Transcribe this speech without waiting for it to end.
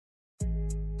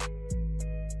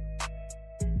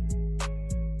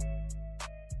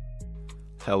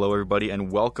Hello, everybody,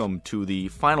 and welcome to the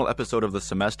final episode of the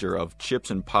semester of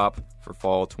Chips and Pop for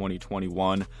fall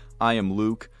 2021. I am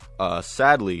Luke.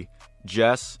 Sadly,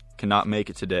 Jess cannot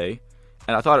make it today,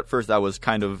 and I thought at first that was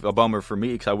kind of a bummer for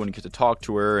me because I wouldn't get to talk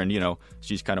to her, and,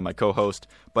 she's kind of my co-host.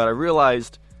 But I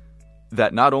realized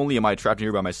that not only am I trapped in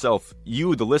here by myself,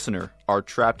 you, the listener, are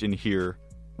trapped in here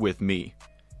with me.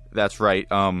 That's right.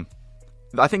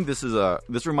 I think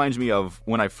this reminds me of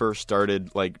when I first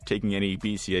started taking any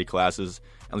BCA classes,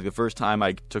 and the first time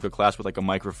I took a class with a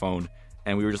microphone,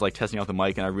 and we were just testing out the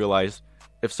mic, and I realized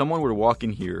if someone were to walk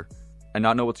in here and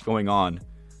not know what's going on,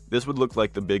 this would look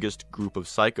like the biggest group of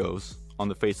psychos on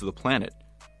the face of the planet.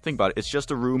 Think about it. It's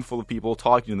just a room full of people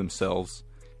talking to themselves,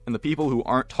 and the people who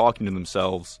aren't talking to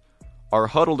themselves are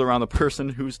huddled around the person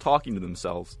who's talking to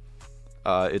themselves.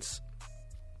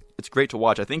 It's great to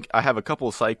watch. I think I have a couple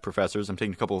of psych professors. I'm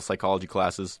taking a couple of psychology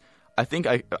classes. I think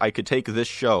I could take this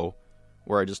show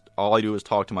where all I do is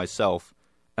talk to myself,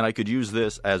 and I could use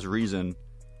this as reason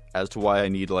as to why I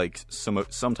need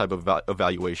some type of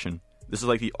evaluation. This is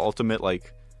the ultimate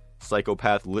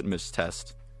psychopath litmus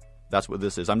test. That's what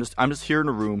this is. I'm just here in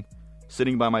a room,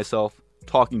 sitting by myself,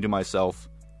 talking to myself.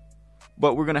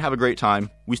 But we're gonna have a great time.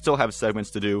 We still have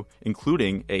segments to do,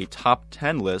 including a top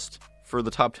 10 list for the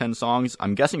top 10 songs,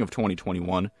 I'm guessing, of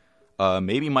 2021.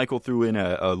 Maybe Michael threw in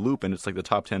a loop, and it's the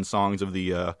top 10 songs of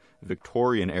the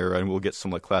Victorian era, and we'll get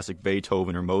some classic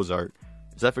Beethoven or Mozart.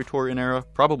 Is that Victorian era?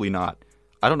 Probably not.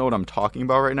 I don't know what I'm talking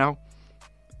about right now.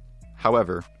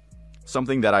 However,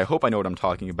 something that I hope I know what I'm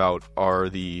talking about are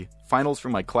the finals for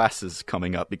my classes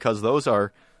coming up, because those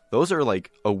are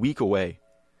a week away.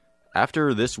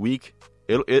 After this week,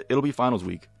 it'll be finals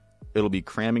week. It'll be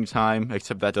cramming time,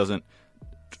 except that doesn't.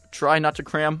 Try not to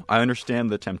cram. I understand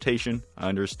the temptation. I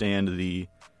understand the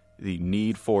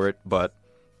need for it, but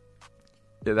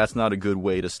that's not a good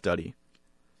way to study.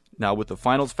 Now, with the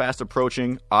finals fast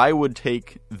approaching, I would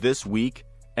take this week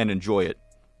and enjoy it,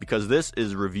 because this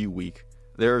is review week.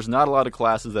 There's not a lot of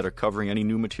classes that are covering any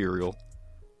new material.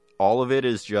 All of it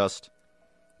is just,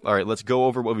 all right, let's go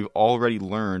over what we've already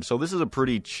learned. So this is a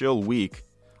pretty chill week.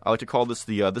 I like to call this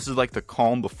this is the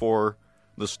calm before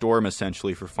the storm,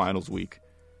 essentially, for finals week.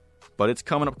 But it's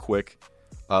coming up quick.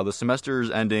 The semester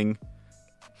is ending.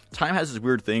 Time has this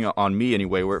weird thing on me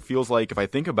anyway, where it feels like if I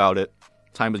think about it,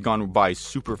 time has gone by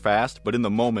super fast, but in the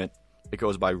moment, it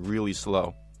goes by really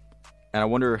slow. And I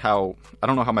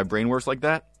don't know how my brain works like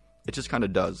that. It just kind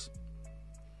of does.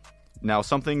 Now,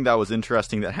 something that was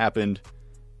interesting that happened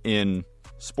in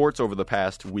sports over the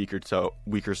past week or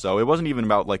so, it wasn't even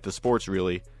about the sports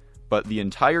really, but the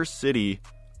entire city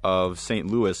of St.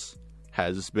 Louis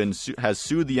has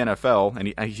sued the NFL,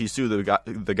 and he sued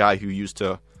the guy who used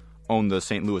to own the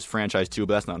St. Louis franchise too,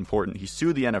 but that's not important. He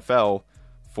sued the NFL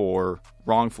for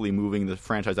wrongfully moving the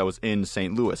franchise that was in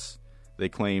St. Louis. They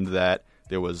claimed that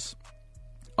there was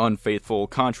unfaithful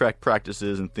contract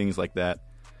practices and things like that.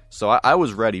 So I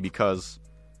was ready, because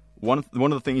one of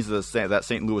the things that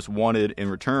St. Louis wanted in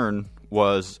return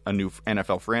was a new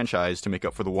NFL franchise to make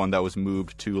up for the one that was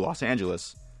moved to Los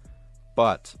Angeles.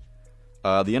 But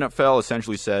the NFL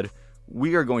essentially said,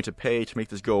 we are going to pay to make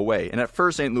this go away. And at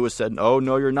first St. Louis said, oh,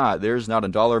 no, you're not. There's not a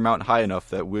dollar amount high enough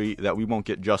that we won't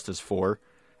get justice for.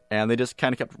 And they just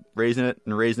kind of kept raising it.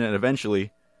 And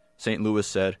eventually St. Louis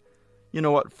said, you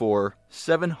know what, for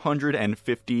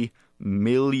 $750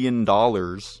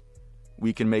 million,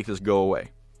 we can make this go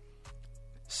away.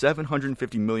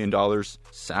 $750 million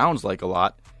sounds like a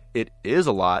lot. It is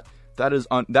a lot. That is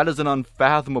an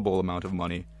unfathomable amount of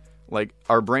money.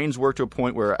 Our brains work to a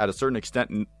point where, at a certain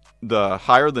extent, the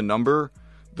higher the number,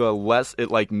 the less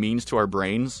it means to our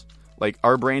brains.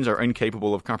 Our brains are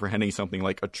incapable of comprehending something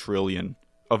like a trillion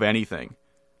of anything.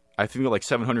 I think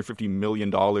 $750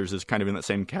 million is kind of in that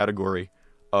same category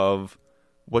of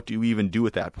what do you even do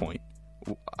at that point?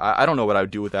 I don't know what I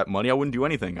would do with that money. I wouldn't do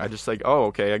anything. I just oh,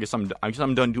 okay, I guess I'm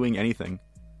done doing anything.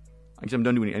 I guess I'm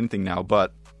done doing anything now.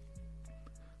 But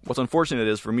what's unfortunate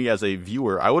is, for me as a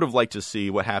viewer, I would have liked to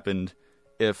see what happened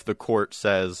if the court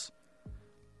says,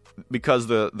 because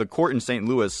the court in St.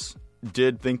 Louis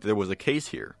did think there was a case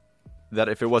here, that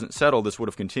if it wasn't settled, this would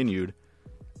have continued.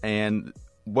 And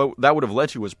what that would have led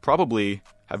to was probably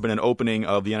have been an opening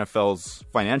of the NFL's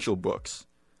financial books,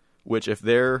 which, if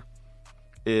there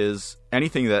is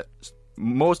anything that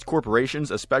most corporations,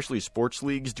 especially sports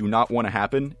leagues, do not want to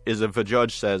happen, is if a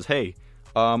judge says, hey,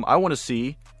 I want to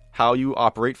see how you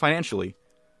operate financially.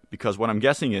 Because what I'm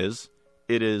guessing is,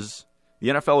 the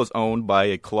NFL is owned by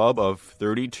a club of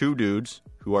 32 dudes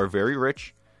who are very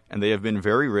rich, and they have been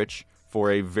very rich for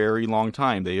a very long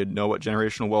time. They know what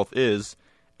generational wealth is,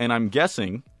 and I'm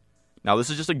guessing, Now, this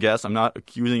is just a guess. I'm not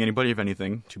accusing anybody of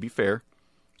anything, to be fair.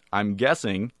 I'm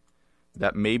guessing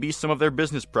that maybe some of their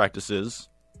business practices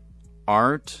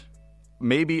aren't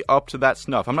maybe up to that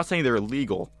snuff. I'm not saying they're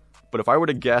illegal, but if I were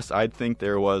to guess, I'd think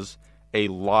there was a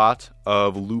lot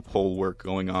of loophole work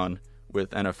going on with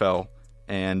NFL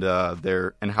and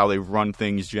how they run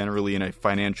things generally in a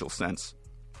financial sense.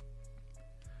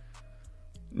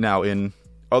 Now, in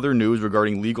other news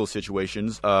regarding legal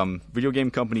situations, video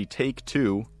game company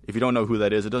Take-Two, if you don't know who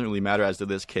that is, it doesn't really matter as to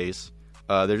this case.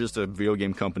 They're just a video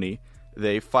game company.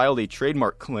 They filed a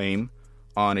trademark claim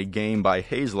on a game by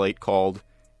Hazelight called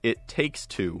It Takes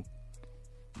Two.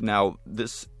 Now,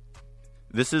 this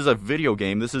is a video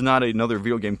game. This is not another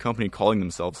video game company calling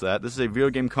themselves that. This is a video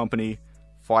game company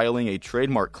filing a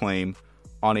trademark claim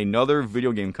on another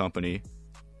video game company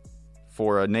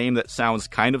for a name that sounds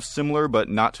kind of similar, but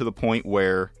not to the point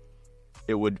where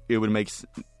it would make...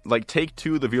 Like,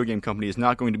 Take-Two, the video game company, is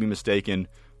not going to be mistaken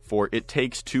for It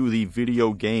Takes Two, the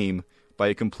video game, by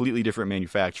a completely different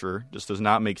manufacturer. Just does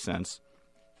not make sense.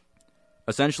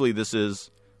 Essentially, this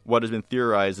is what has been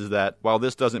theorized, is that while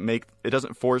this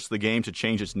doesn't force the game to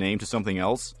change its name to something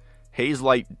else,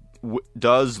 Hazelight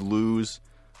does lose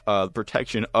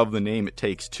protection of the name It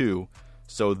Takes Two,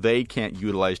 so they can't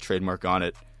utilize trademark on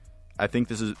it. I think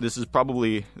this has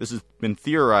been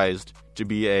theorized to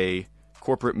be a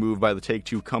corporate move by the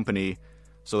Take-Two company,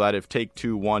 so that if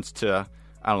Take-Two wants to,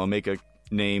 make a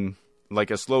name, like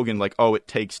a slogan like, oh, it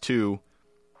takes two,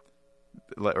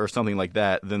 or something like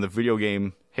that, then the video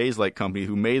game Hazelight company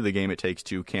who made the game It Takes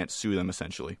Two can't sue them,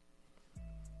 essentially.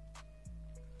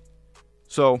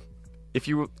 So, if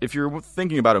you're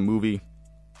thinking about a movie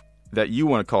that you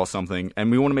want to call something, and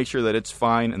we want to make sure that it's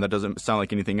fine and that doesn't sound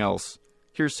like anything else,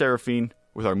 here's Seraphine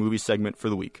with our movie segment for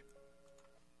the week.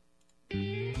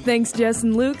 Thanks, Jess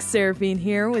and Luke. Seraphine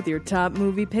here with your top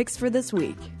movie picks for this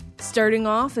week. Starting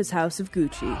off is House of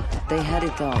Gucci. They had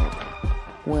it all.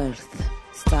 Wealth,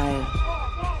 style,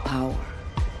 power.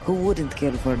 Who wouldn't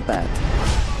care for that?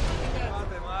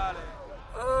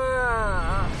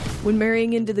 When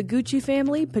marrying into the Gucci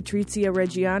family, Patrizia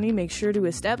Reggiani makes sure to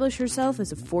establish herself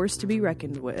as a force to be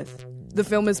reckoned with. The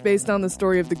film is based on the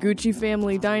story of the Gucci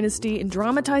family dynasty and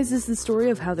dramatizes the story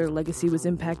of how their legacy was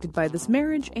impacted by this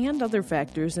marriage and other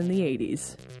factors in the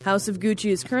 80s. House of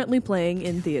Gucci is currently playing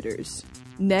in theaters.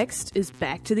 Next is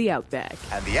Back to the Outback.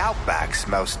 And the Outback's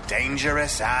most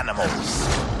dangerous animals.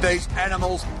 These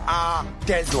animals are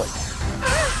deadly.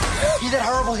 Hear that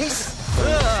horrible hiss?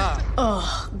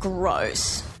 Ugh,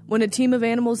 gross. When a team of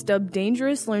animals dubbed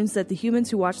dangerous learns that the humans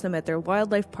who watch them at their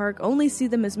wildlife park only see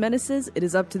them as menaces, it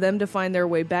is up to them to find their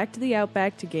way back to the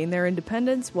Outback to gain their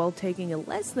independence while taking a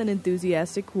less than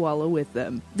enthusiastic koala with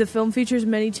them. The film features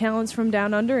many talents from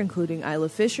Down Under, including Isla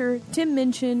Fisher, Tim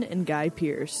Minchin, and Guy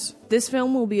Pearce. This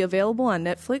film will be available on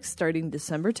Netflix starting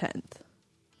December 10th.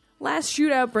 Last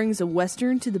Shootout brings a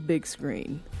Western to the big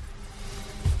screen.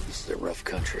 This is a rough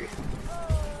country.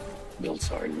 Builds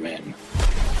hard men.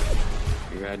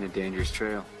 You're riding a dangerous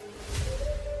trail.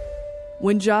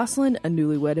 When Jocelyn, a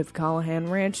newlywed of Callahan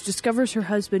Ranch, discovers her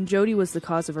husband Jody was the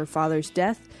cause of her father's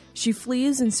death, she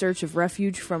flees in search of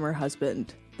refuge from her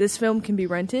husband. This film can be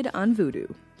rented on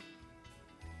Vudu.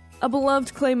 A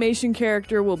beloved claymation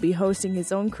character will be hosting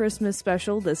his own Christmas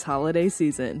special this holiday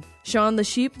season. Shaun the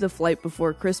Sheep, The Flight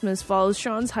Before Christmas, follows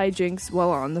Shaun's hijinks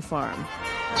while on the farm.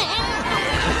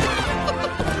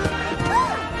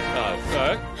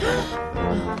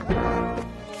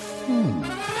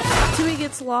 Timmy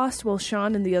gets lost while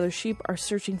Shaun and the other sheep are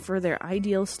searching for their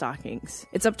ideal stockings.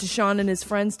 It's up to Shaun and his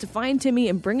friends to find Timmy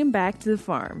and bring him back to the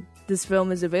farm. This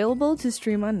film is available to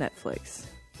stream on Netflix.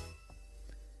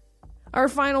 Our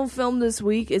final film this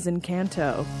week is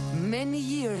Encanto. Many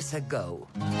years ago,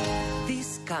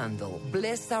 this candle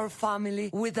blessed our family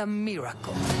with a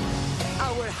miracle.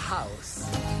 Our house,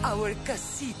 our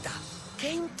casita,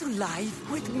 came to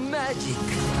life with magic.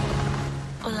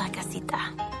 Hola, casita.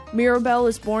 Mirabelle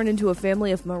is born into a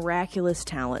family of miraculous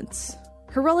talents.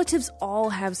 Her relatives all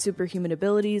have superhuman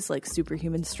abilities like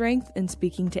superhuman strength and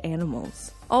speaking to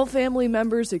animals. All family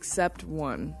members except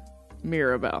one,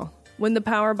 Mirabelle. When the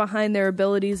power behind their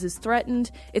abilities is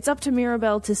threatened, it's up to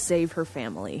Mirabelle to save her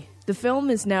family. The film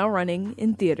is now running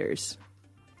in theaters.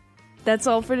 That's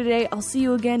all for today. I'll see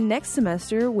you again next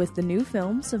semester with the new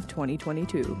films of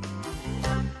 2022.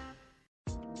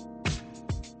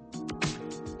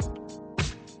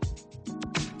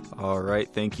 All right,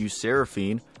 thank you,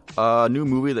 Seraphine. A new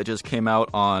movie that just came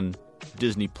out on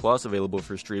Disney Plus, available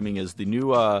for streaming, is the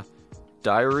new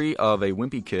Diary of a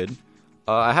Wimpy Kid.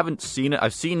 I haven't seen it.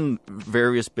 I've seen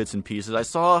various bits and pieces. I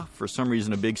saw, for some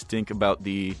reason, a big stink about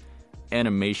the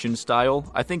animation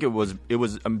style. I think it was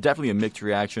definitely a mixed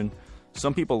reaction.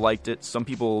 Some people liked it, some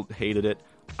people hated it.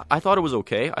 I thought it was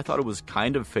okay. I thought it was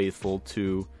kind of faithful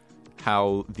to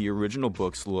how the original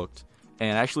books looked,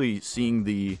 and actually seeing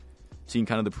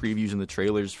kind of the previews and the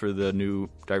trailers for the new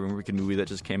Diary of a Wimpy Kid movie that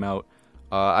just came out.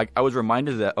 I was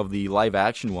reminded of the live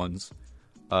action ones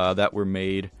that were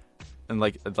made in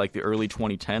like the early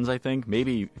 2010s, I think.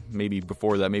 Maybe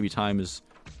before that. Maybe time is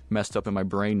messed up in my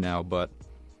brain now. But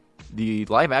the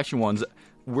live action ones,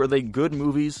 were they good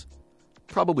movies?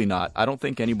 Probably not. I don't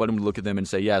think anybody would look at them and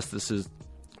say, yes, this is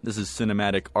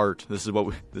cinematic art. This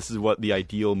is what the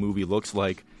ideal movie looks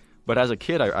like. But as a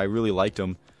kid, I really liked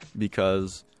them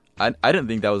because I didn't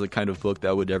think that was the kind of book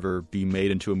that would ever be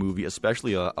made into a movie,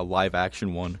 especially a live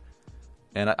action one.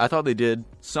 And I thought they did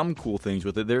some cool things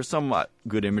with it. There's some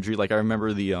good imagery. Like I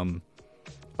remember the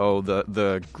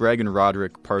Greg and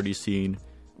Roderick party scene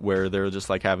where they're just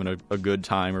like having a good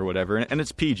time or whatever. And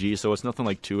it's PG, so it's nothing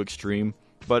like too extreme.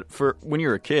 But for when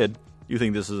you're a kid, you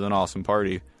think this is an awesome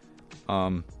party.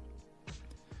 The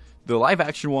live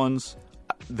action ones,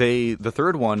 the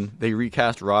third one, they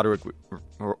recast Roderick.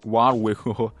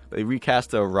 They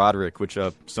recast Roderick, which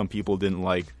some people didn't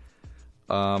like.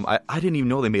 I didn't even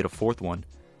know they made a fourth one.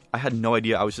 I had no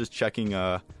idea. I was just checking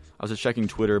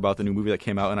Twitter about the new movie that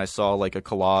came out, and I saw like a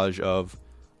collage of,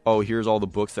 here's all the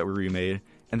books that were remade,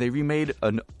 and they remade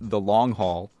The Long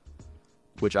Haul,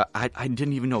 which I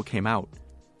didn't even know came out.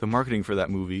 The marketing for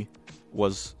that movie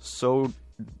was so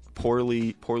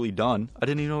poorly done. I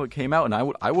didn't even know it came out, and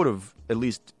I would have at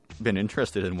least been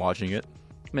interested in watching it.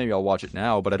 Maybe I'll watch it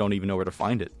now, but I don't even know where to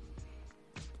find it.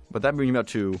 But that brings me up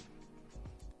to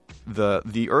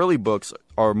the early books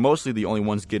are mostly the only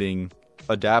ones getting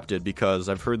adapted, because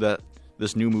I've heard that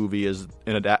this new movie is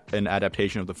an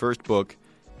adaptation of the first book,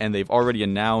 and they've already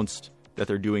announced that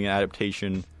they're doing an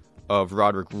adaptation of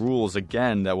Roderick Rules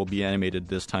again that will be animated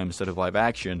this time instead of live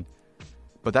action.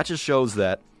 But that just shows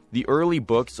that the early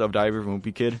books of Diary of a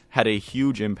Wimpy Kid had a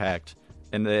huge impact,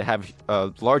 and they have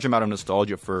a large amount of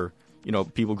nostalgia for,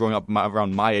 people growing up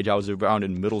around my age. I was around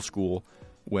in middle school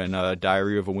when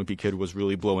Diary of a Wimpy Kid was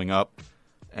really blowing up,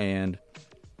 and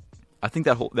I think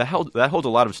that holds a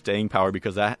lot of staying power,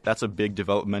 because that's a big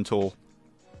developmental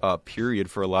period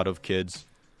for a lot of kids,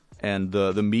 and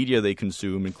the media they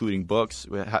consume, including books,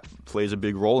 plays a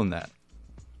big role in that.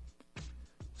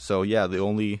 So yeah,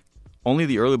 only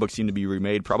the early books seem to be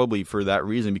remade, probably for that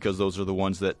reason, because those are the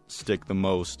ones that stick the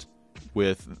most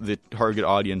with the target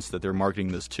audience that they're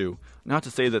marketing this to. Not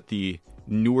to say that the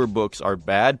newer books are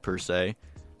bad per se,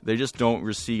 they just don't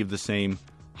receive the same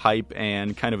hype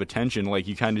and kind of attention. Like,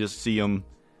 you kind of just see them,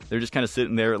 they're just kind of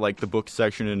sitting there at like the book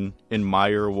section in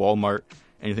Meijer or Walmart,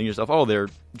 and you think to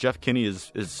yourself, Jeff Kinney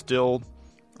is still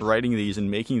writing these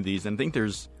and making these, and I think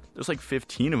there's like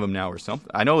 15 of them now or something.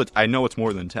 I know it's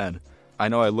more than 10. I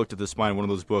know I looked at the spine of one of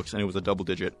those books and it was a double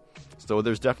digit. So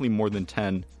there's definitely more than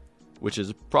 10, which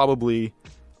is probably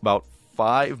about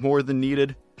 5 more than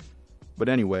needed. But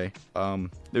anyway,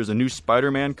 there's a new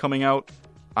Spider-Man coming out.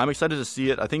 I'm excited to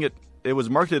see it. I think it was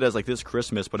marketed as like this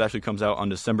Christmas, but actually comes out on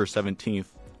December 17th.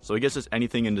 So I guess it's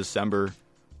anything in December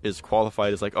is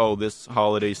qualified as like, this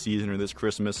holiday season or this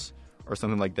Christmas or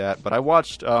something like that. But I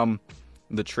watched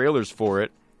the trailers for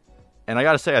it, and I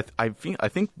gotta say, I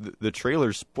think the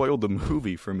trailers spoiled the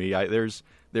movie for me. There's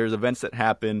events that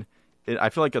happen. I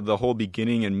feel like the whole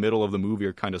beginning and middle of the movie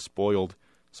are kind of spoiled.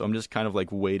 So I'm just kind of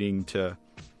like waiting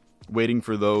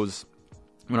for those.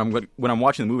 When I'm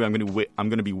watching the movie, I'm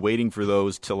going to be waiting for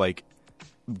those to like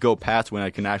go past when I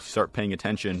can actually start paying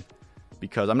attention,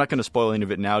 because I'm not going to spoil any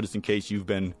of it now, just in case you've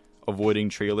been avoiding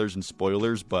trailers and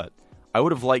spoilers. But I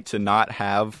would have liked to not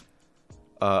have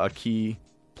a key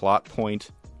plot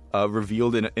point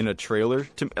revealed in a trailer.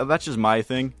 That's just my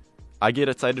thing. I get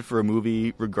excited for a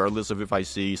movie regardless of if I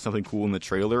see something cool in the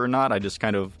trailer or not. I just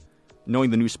kind of, knowing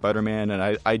the new Spider-Man,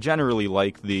 and I generally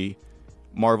like the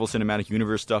Marvel Cinematic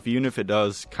Universe stuff, even if it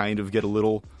does kind of get a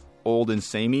little old and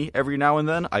samey every now and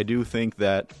then. I do think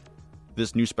that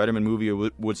this new Spider-Man movie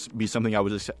would be something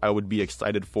I would be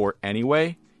excited for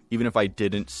anyway, even if I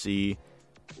didn't see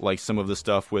like some of the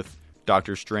stuff with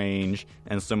Doctor Strange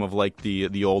and some of like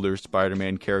the older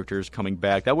Spider-Man characters coming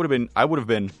back. I would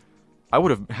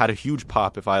have had a huge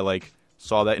pop if I like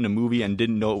saw that in a movie and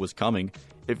didn't know it was coming.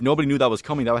 If nobody knew that was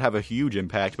coming, that would have a huge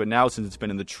impact. But now, since it's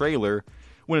been in the trailer,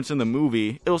 when it's in the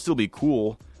movie, it'll still be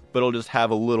cool, but it'll just have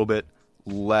a little bit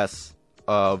less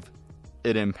of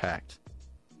an impact.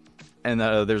 And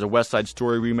there's a West Side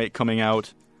Story remake coming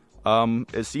out.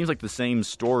 It seems like the same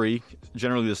story,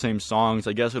 generally the same songs.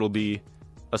 I guess it'll be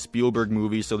a Spielberg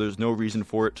movie, so there's no reason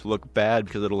for it to look bad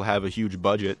because it'll have a huge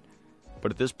budget.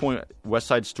 But at this point, West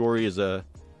Side Story is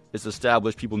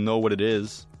established. People know what it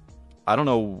is. I don't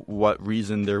know what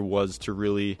reason there was to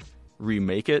really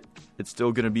remake it. It's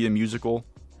still going to be a musical.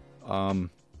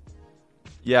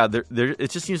 Yeah, it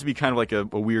just seems to be kind of like a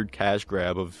weird cash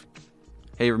grab of,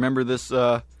 hey, remember this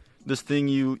thing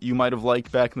you might have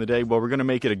liked back in the day? Well, we're going to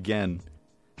make it again.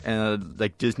 And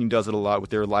like Disney does it a lot with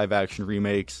their live action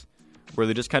remakes, where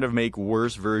they just kind of make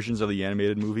worse versions of the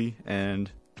animated movie,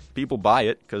 and people buy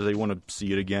it because they want to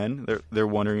see it again. They're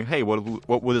wondering, hey, what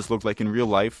would this look like in real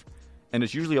life? And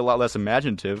it's usually a lot less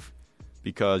imaginative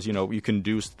because, you know, you can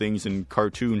do things in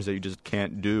cartoons that you just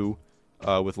can't do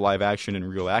with live action and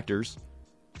real actors.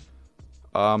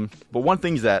 But one of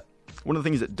the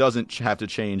things that doesn't have to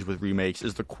change with remakes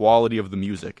is the quality of the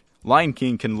music. Lion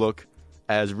King can look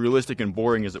as realistic and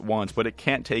boring as it wants, but it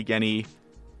can't take any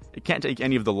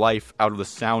of the life out of the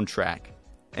soundtrack.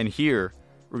 And here,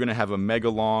 we're going to have a mega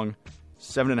long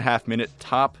 7.5 minute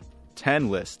top 10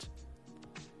 list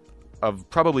of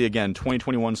probably, again,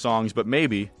 2021 songs, but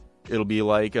maybe it'll be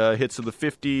like hits of the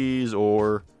 50s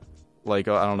or like,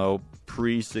 I don't know,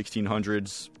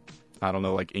 pre-1600s, I don't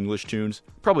know, like English tunes.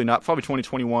 Probably not. Probably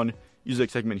 2021 music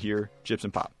segment here, Chips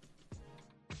and Pop.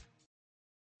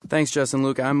 Thanks, Justin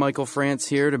Luke. I'm Michael France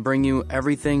here to bring you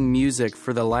everything music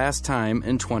for the last time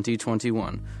in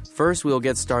 2021. First, we'll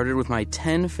get started with my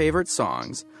 10 favorite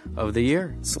songs of the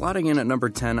year. Slotting in at number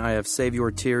 10, I have Save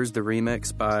Your Tears, the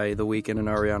remix by The Weeknd and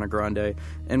Ariana Grande.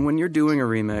 And when you're doing a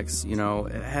remix, you know,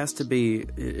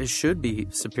 it should be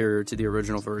superior to the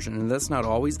original version. And that's not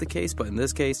always the case, but in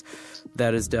this case,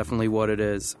 that is definitely what it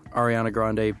is. Ariana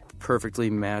Grande perfectly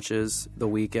matches The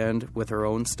Weeknd with her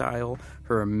own style.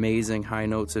 Her amazing high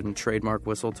notes and trademark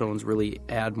whistle tones really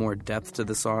add more depth to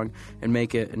the song and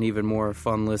make it an even more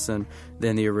fun listen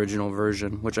than the original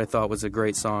version, which I thought was a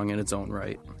great song in its own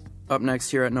right. Up next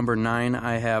here at number 9,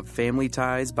 I have Family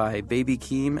Ties by Baby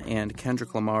Keem and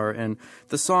Kendrick Lamar. And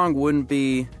the song wouldn't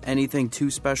be anything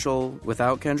too special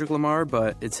without Kendrick Lamar,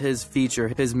 but it's his feature,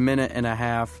 his minute and a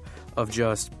half of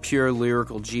just pure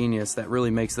lyrical genius that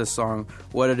really makes this song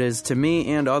what it is to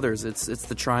me and others. It's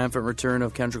the triumphant return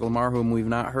of Kendrick Lamar, whom we've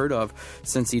not heard of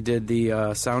since he did the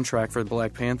soundtrack for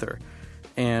Black Panther.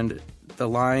 And the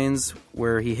lines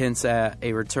where he hints at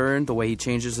a return, the way he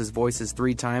changes his voices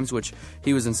 3 times, which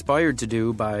he was inspired to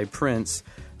do by Prince,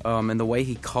 and the way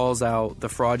he calls out the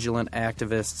fraudulent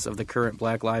activists of the current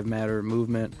Black Lives Matter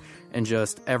movement and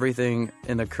just everything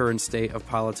in the current state of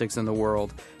politics in the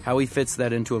world. How he fits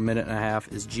that into a minute and a half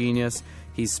is genius.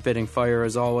 He's spitting fire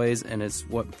as always, and it's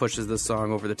what pushes this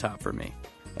song over the top for me.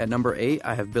 At number 8,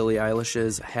 I have Billie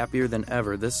Eilish's Happier Than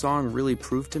Ever. This song really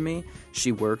proved to me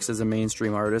she works as a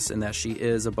mainstream artist and that she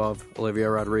is above Olivia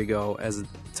Rodrigo as a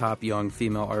top young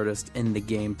female artist in the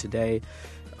game today.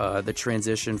 The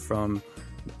transition from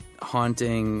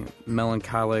haunting,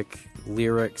 melancholic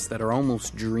lyrics that are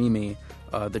almost dreamy,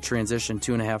 the transition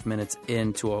 2.5 minutes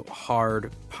into a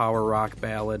hard power rock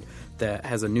ballad that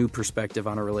has a new perspective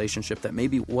on a relationship that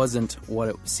maybe wasn't what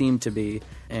it seemed to be,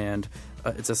 and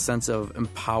it's a sense of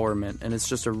empowerment, and it's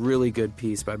just a really good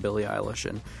piece by Billie Eilish,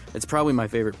 and it's probably my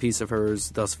favorite piece of hers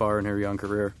thus far in her young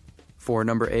career. For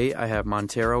number 8, I have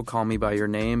Montero, Call Me By Your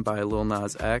Name by Lil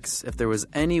Nas X. If there was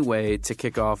any way to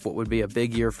kick off what would be a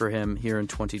big year for him here in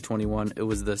 2021, it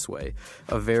was this way.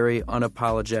 A very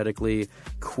unapologetically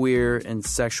queer and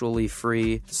sexually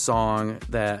free song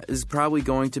that is probably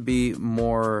going to be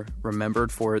more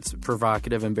remembered for its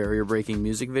provocative and barrier-breaking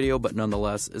music video, but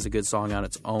nonetheless is a good song on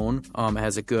its own. It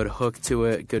has a good hook to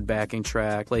it, good backing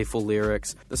track, playful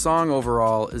lyrics. The song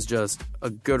overall is just a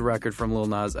good record from Lil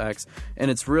Nas X, and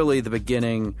it's really the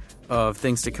beginning of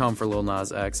things to come for Lil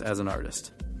Nas X as an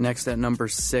artist. Next at number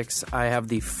 6, I have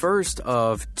the first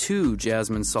of 2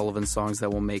 Jazmine Sullivan songs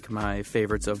that will make my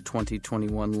favorites of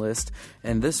 2021 list,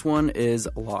 and this one is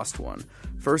Lost One.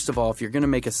 First of all, if you're going to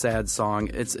make a sad song,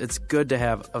 it's good to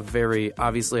have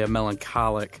obviously a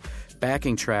melancholic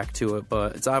backing track to it,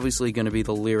 but it's obviously going to be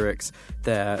the lyrics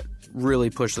that really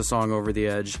push the song over the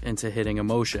edge into hitting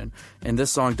emotion. And this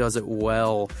song does it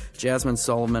well. Jazmine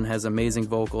Sullivan has amazing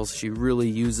vocals. She really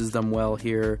uses them well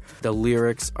here. The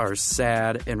lyrics are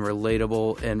sad and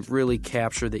relatable and really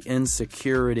capture the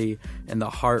insecurity and the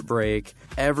heartbreak,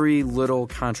 every little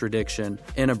contradiction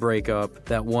in a breakup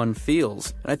that one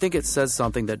feels. And I think it says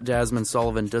something that Jazmine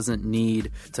Sullivan doesn't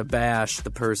need to bash the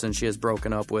person she has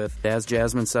broken up with. As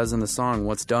Jazmine says in the song,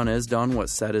 what's done is done,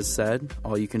 what's said is said.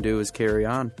 All you can do is carry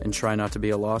on and try not to be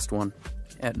a lost one.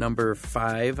 At number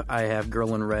 5, I have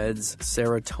Girl in Red's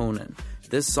Serotonin.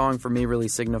 This song for me really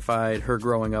signified her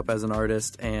growing up as an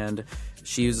artist, and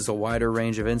She uses a wider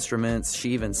range of instruments.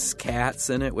 She even scats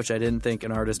in it, which I didn't think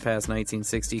an artist past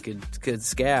 1960 could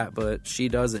scat, but she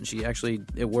doesn't.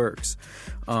 It works.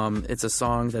 It's a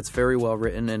song that's very well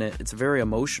written, and it's very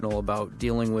emotional about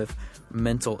dealing with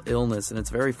mental illness, and it's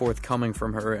very forthcoming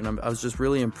from her, and I was just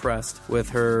really impressed with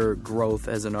her growth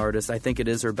as an artist. I think it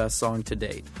is her best song to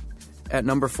date. At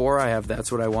number 4, I have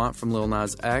That's What I Want from Lil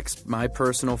Nas X, my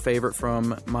personal favorite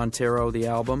from Montero, the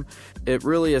album. It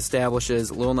really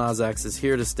establishes Lil Nas X is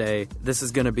here to stay. This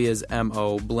is going to be his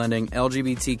MO, blending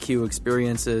LGBTQ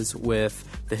experiences with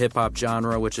the hip-hop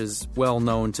genre, which is well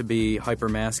known to be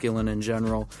hyper-masculine in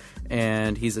general.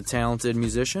 And he's a talented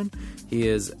musician. He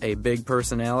is a big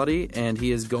personality, and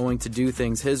he is going to do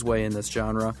things his way in this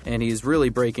genre. And he's really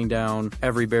breaking down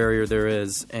every barrier there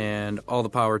is, and all the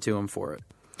power to him for it.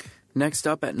 Next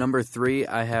up at number 3,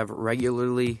 I have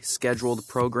Regularly Scheduled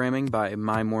Programming by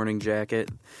My Morning Jacket.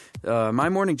 My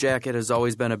Morning Jacket has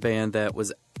always been a band that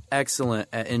was excellent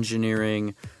at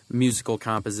engineering musical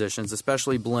compositions,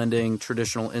 especially blending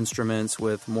traditional instruments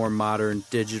with more modern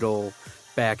digital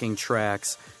backing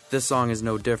tracks. This song is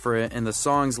no different, and the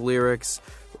song's lyrics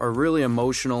are really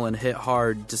emotional and hit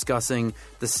hard, discussing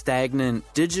the stagnant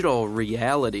digital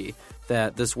reality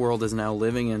that this world is now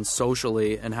living in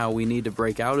socially, and how we need to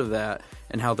break out of that,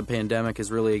 and how the pandemic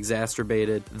has really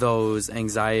exacerbated those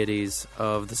anxieties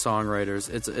of the songwriters.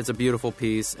 It's a beautiful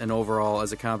piece, and overall,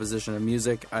 as a composition of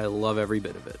music, I love every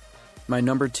bit of it. My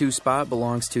number 2 spot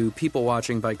belongs to People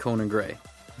Watching by Conan Gray.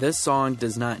 This song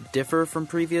does not differ from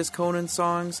previous Conan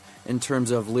songs in terms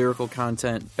of lyrical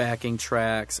content, backing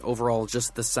tracks, overall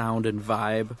just the sound and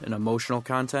vibe and emotional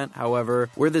content. However,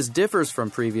 where this differs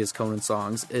from previous Conan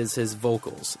songs is his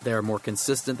vocals. They are more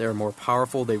consistent, they are more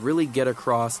powerful, they really get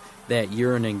across that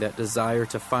yearning, that desire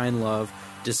to find love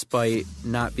despite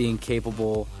not being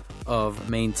capable of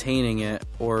maintaining it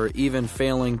or even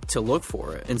failing to look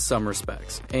for it in some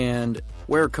respects. And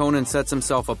where Conan sets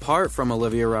himself apart from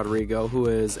Olivia Rodrigo, who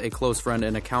is a close friend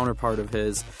and a counterpart of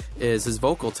his, is his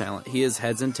vocal talent. He is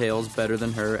heads and tails better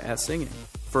than her at singing.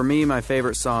 For me, my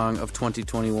favorite song of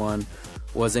 2021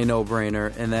 was a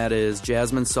no-brainer, and that is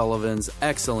Jasmine Sullivan's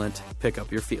excellent Pick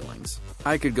Up Your Feelings.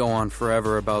 I could go on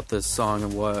forever about this song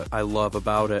and what I love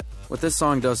about it. What this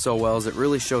song does so well is it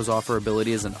really shows off her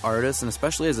ability as an artist, and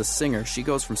especially as a singer. She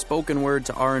goes from spoken word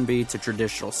to R&B to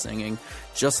traditional singing,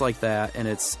 just like that, and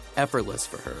it's effortless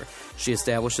for her. She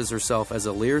establishes herself as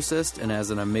a lyricist and as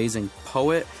an amazing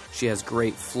poet. She has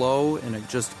great flow and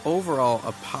just overall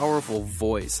a powerful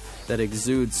voice that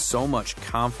exudes so much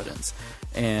confidence.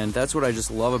 And that's what I just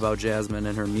love about Jasmine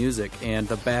and her music. And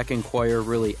the backing choir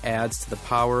really adds to the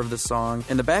power of the song.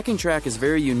 And the backing track is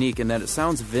very unique in that it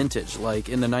sounds vintage, like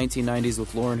in the 1990s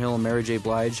with Lauryn Hill and Mary J.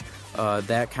 Blige,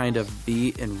 that kind of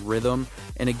beat and rhythm.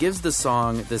 And it gives the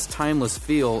song this timeless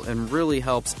feel and really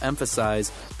helps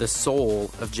emphasize the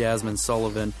soul of Jasmine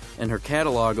Sullivan and her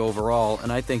catalog overall.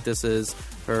 And I think this is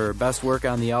her best work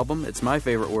on the album. It's my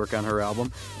favorite work on her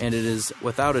album. And it is,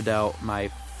 without a doubt, my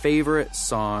favorite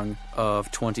song of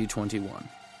 2021.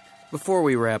 Before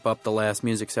we wrap up the last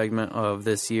music segment of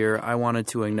this year, I wanted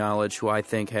to acknowledge who I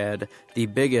think had the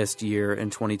biggest year in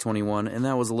 2021, and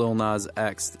that was Lil Nas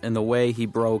X, and the way he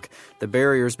broke the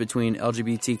barriers between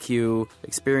LGBTQ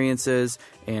experiences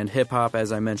and hip-hop,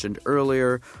 as I mentioned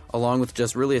earlier, along with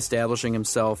just really establishing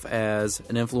himself as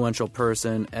an influential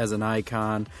person, as an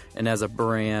icon, and as a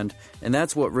brand. And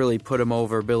that's what really put him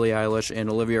over Billie Eilish and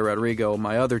Olivia Rodrigo,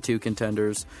 my other two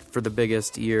contenders for the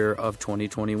biggest year of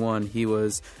 2021. He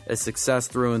was a success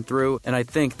through and through, and I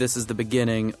think this is the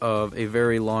beginning of a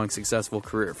very long, successful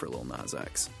career for Lil Nas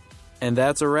X. And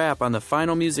that's a wrap on the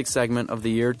final music segment of the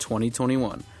year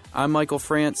 2021. I'm Michael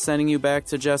France, sending you back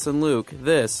to Jess and Luke.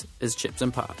 This is Chips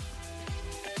and Pop.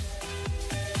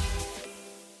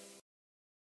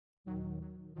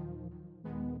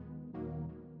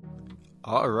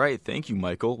 All right, thank you,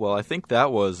 Michael. Well, I think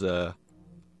that was a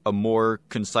more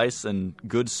concise and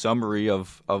good summary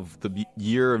of the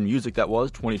year of music that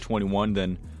was 2021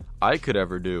 than I could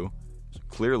ever do,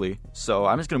 clearly. So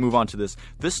I'm just going to move on to this.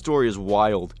 This story is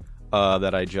wild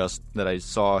that I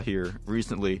saw here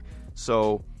recently.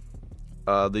 So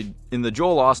in the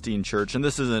Joel Osteen Church, and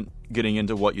this isn't getting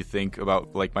into what you think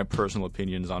about like my personal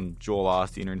opinions on Joel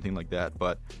Osteen or anything like that,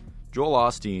 but Joel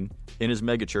Osteen, in his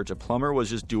megachurch, a plumber was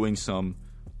just doing some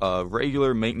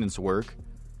regular maintenance work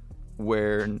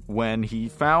when he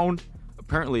found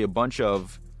apparently a bunch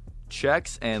of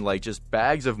checks and like just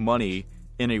bags of money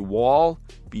in a wall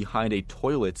behind a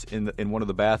toilet in one of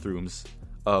the bathrooms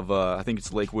of I think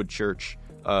it's Lakewood Church,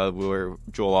 where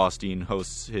Joel Osteen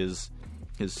hosts his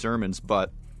sermons.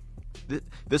 But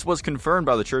this was confirmed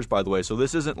by the church, by the way, so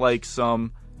this isn't like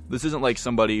some This isn't like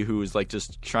somebody who's like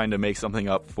just trying to make something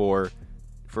up for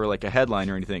like a headline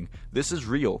or anything. This is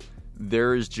real.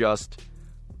 There is just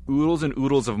oodles and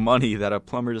oodles of money that a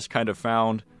plumber just kind of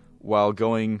found while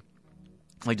going,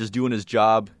 like just doing his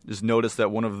job. Just noticed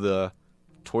that one of the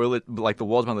toilet, like the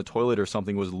walls behind the toilet or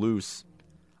something, was loose.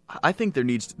 I think there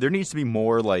needs to be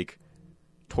more like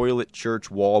toilet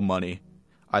church wall money.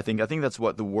 I think that's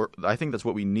what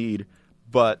we need.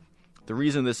 But the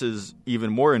reason this is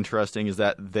even more interesting is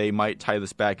that they might tie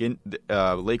this back in.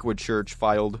 Lakewood Church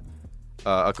filed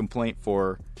a complaint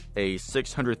for a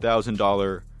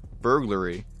 $600,000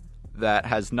 burglary that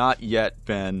has not yet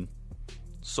been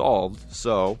solved.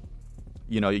 So,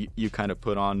 you kind of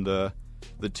put on the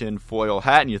tin foil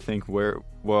hat and you think,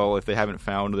 if they haven't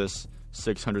found this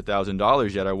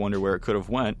 $600,000 yet, I wonder where it could have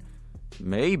went.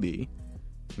 Maybe,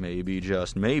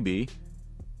 just maybe,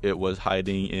 it was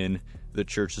hiding in the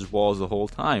church's walls the whole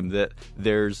time. That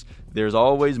there's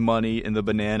always money in the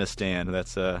banana stand.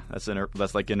 That's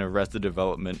like an Arrested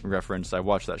Development reference. I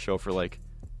watched that show for like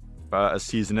a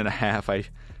season and a half. I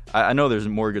know there's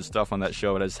more good stuff on that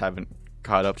show, but I just haven't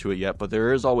caught up to it yet. But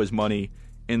there is always money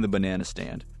in the banana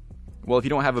stand. Well, if you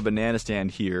don't have a banana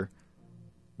stand here,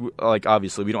 like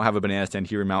obviously we don't have a banana stand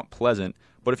here in Mount Pleasant,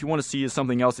 but if you want to see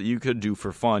something else that you could do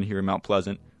for fun here in Mount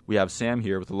Pleasant, we have Sam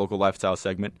here with the local lifestyle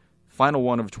segment, final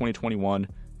one of 2021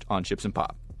 on Chips and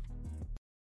Pop.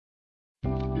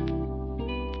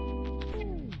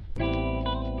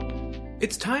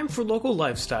 It's time for local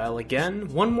lifestyle again,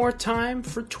 one more time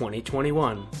for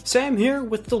 2021. Sam here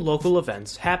with the local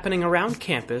events happening around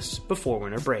campus before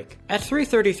winter break. At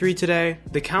 3:33 today,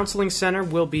 the Counseling Center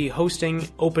will be hosting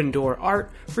Open Door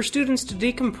Art for students to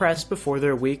decompress before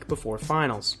their week before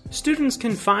finals. Students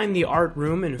can find the art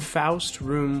room in Faust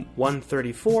Room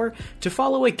 134 to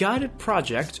follow a guided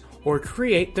project or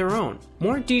create their own.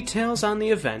 More details on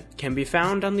the event can be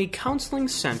found on the Counseling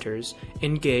Center's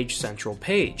Engage Central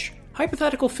page.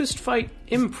 Hypothetical Fistfight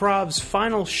Improv's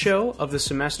final show of the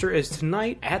semester is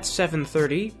tonight at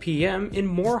 7:30 p.m. in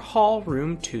Moore Hall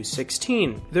Room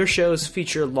 216. Their shows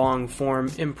feature long-form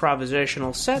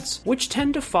improvisational sets, which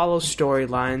tend to follow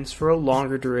storylines for a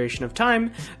longer duration of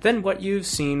time than what you've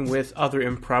seen with other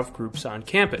improv groups on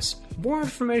campus. More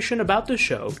information about the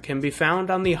show can be found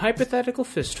on the Hypothetical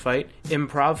Fistfight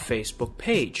Improv Facebook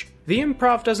page. The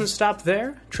Improv doesn't stop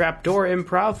there. Trapdoor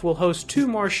Improv will host 2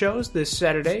 more shows this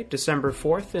Saturday, December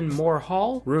 4th in Moore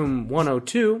Hall, Room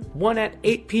 102, one at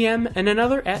 8 p.m. and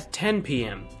another at 10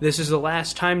 p.m. This is the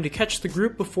last time to catch the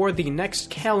group before the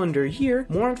next calendar year.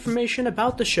 More information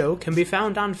about the show can be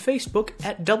found on Facebook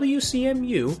at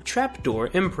WCMU Trapdoor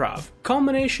Improv.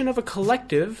 Culmination of a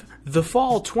collective, the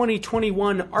Fall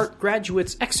 2021 Art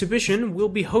Graduates Exhibition will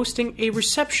be hosting a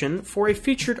reception for a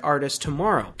featured artist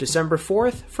tomorrow, December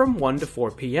 4th from 1 to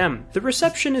 4 p.m. The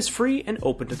reception is free and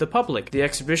open to the public. The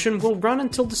exhibition will run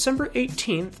until December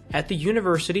 18th at the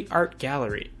University Art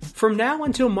Gallery. From now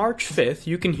until March 5th,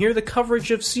 you can hear the coverage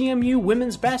of CMU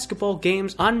women's basketball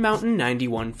games on Mountain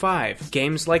 91.5.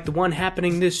 Games like the one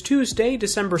happening this Tuesday,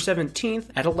 December 17th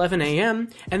at 11 a.m.,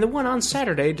 and the one on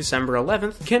Saturday, December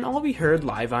 11th, can all be heard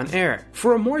live on air.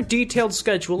 For a more detailed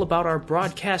schedule about our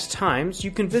broadcast times,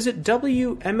 you can visit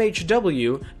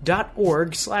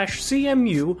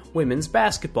wmhw.org/CMU women's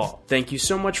basketball. Thank you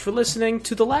so much for listening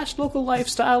to the last local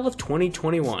lifestyle of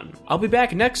 2021. I'll be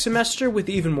back next semester with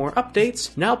even more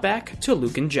updates. Now back to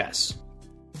Luke and Jess.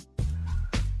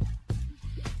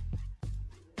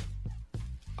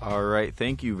 All right,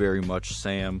 thank you very much,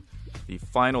 Sam. The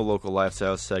final local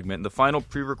lifestyle segment, the final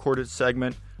pre-recorded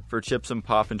segment for Chips and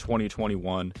Pop in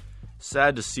 2021.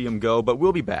 Sad to see him go, but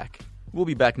we'll be back. We'll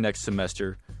be back next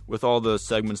semester with all the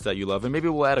segments that you love, and maybe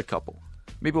we'll add a couple.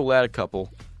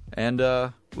 And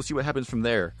we'll see what happens from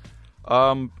there.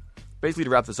 Basically, to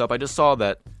wrap this up, I just saw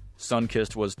that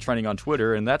Sunkissed was trending on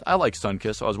Twitter, and that I like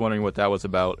Sunkissed, so I was wondering what that was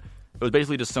about. It was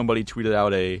basically just somebody tweeted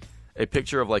out a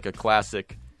picture of like a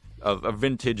classic, a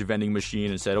vintage vending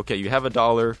machine, and said, okay, you have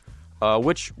 $1.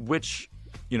 Which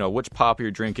pop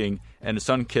you're drinking? And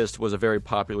Sunkissed was a very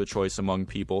popular choice among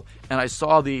people. And I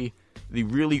saw the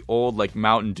really old like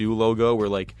Mountain Dew logo where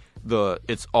like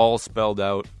it's all spelled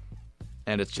out,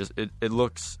 and it's just it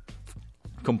looks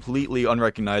completely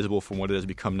unrecognizable from what it has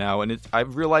become now. And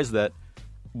I've realized that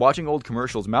watching old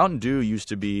commercials, Mountain Dew used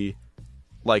to be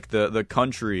like the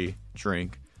country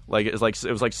drink. Like it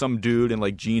was like some dude in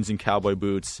like jeans and cowboy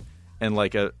boots and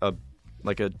like a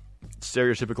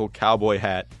stereotypical cowboy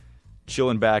hat,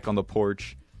 chilling back on the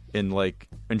porch and like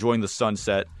enjoying the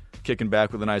sunset, kicking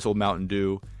back with a nice old Mountain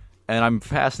Dew. And I'm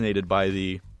fascinated by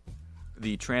the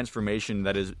transformation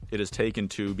that it has taken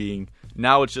to being,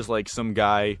 now it's just like some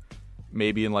guy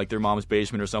maybe in like their mom's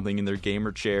basement or something in their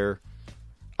gamer chair.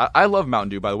 I love Mountain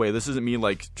Dew, by the way. This isn't me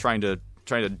like trying to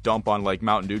dump on like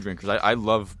Mountain Dew drinkers. I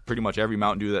love pretty much every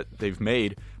Mountain Dew that they've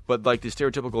made, but like the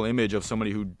stereotypical image of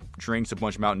somebody who drinks a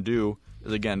bunch of Mountain Dew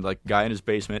is, again, like guy in his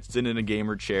basement sitting in a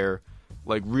gamer chair,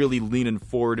 like really leaning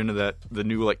forward into the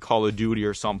new like Call of Duty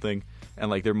or something, and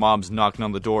like their mom's knocking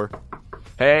on the door.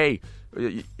 Hey,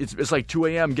 it's like 2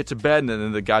 a.m. Get to bed, and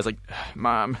then the guy's like,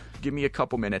 Mom, give me a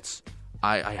couple minutes.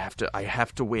 I have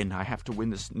to win. I have to win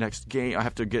this next game. I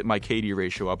have to get my KD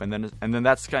ratio up, and then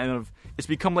that's kind of, it's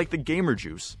become like the gamer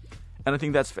juice. And I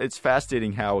think it's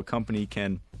fascinating how a company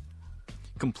can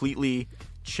completely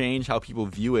change how people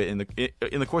view it in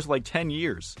the course of like 10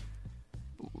 years.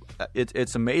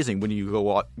 It's amazing when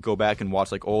you go back and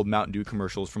watch like old Mountain Dew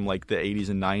commercials from like the 80s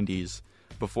and 90s.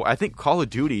 Before, I think Call of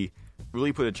Duty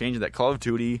really put a change in that. Call of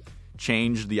Duty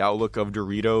changed the outlook of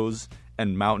Doritos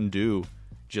and Mountain Dew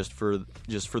just for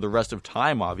the rest of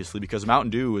time, obviously, because Mountain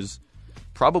Dew is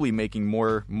probably making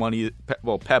more money.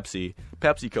 Well, PepsiCo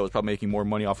is probably making more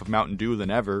money off of Mountain Dew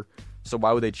than ever. So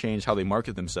why would they change how they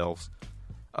market themselves?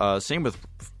 Same with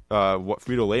what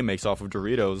Frito-Lay makes off of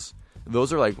Doritos.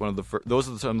 Those are like those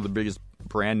are some of the biggest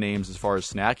brand names as far as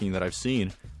snacking that I've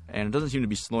seen, and it doesn't seem to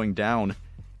be slowing down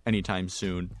anytime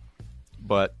soon.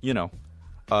 But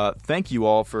thank you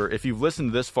all for, if you've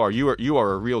listened this far, you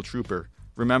are a real trooper.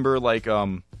 Remember, like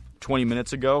 20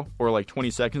 minutes ago or like 20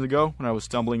 seconds ago when I was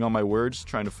stumbling on my words,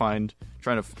 trying to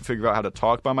figure out how to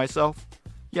talk by myself?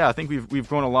 Yeah, I think we've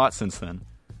grown a lot since then.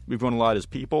 We've grown a lot as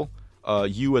people.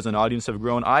 You as an audience have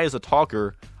grown. I as a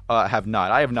talker have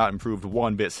not. I have not improved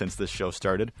one bit since this show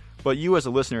started. But you as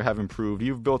a listener have improved.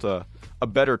 You've built a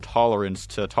better tolerance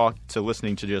to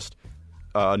listening to just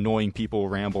annoying people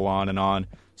ramble on and on.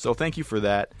 So thank you for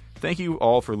that. Thank you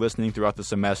all for listening throughout the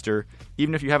semester.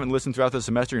 Even if you haven't listened throughout the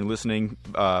semester and listening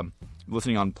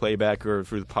on playback or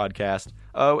through the podcast,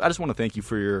 I just want to thank you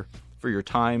for your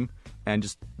time and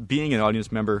just being an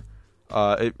audience member.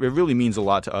 It really means a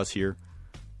lot to us here.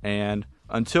 And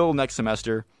until next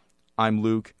semester, I'm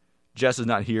Luke. Jess is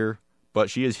not here,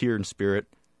 but she is here in spirit.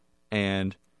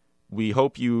 And we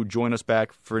hope you join us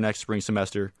back for next spring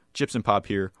semester. Chips and Pop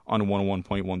here on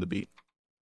 101.1 The Beat.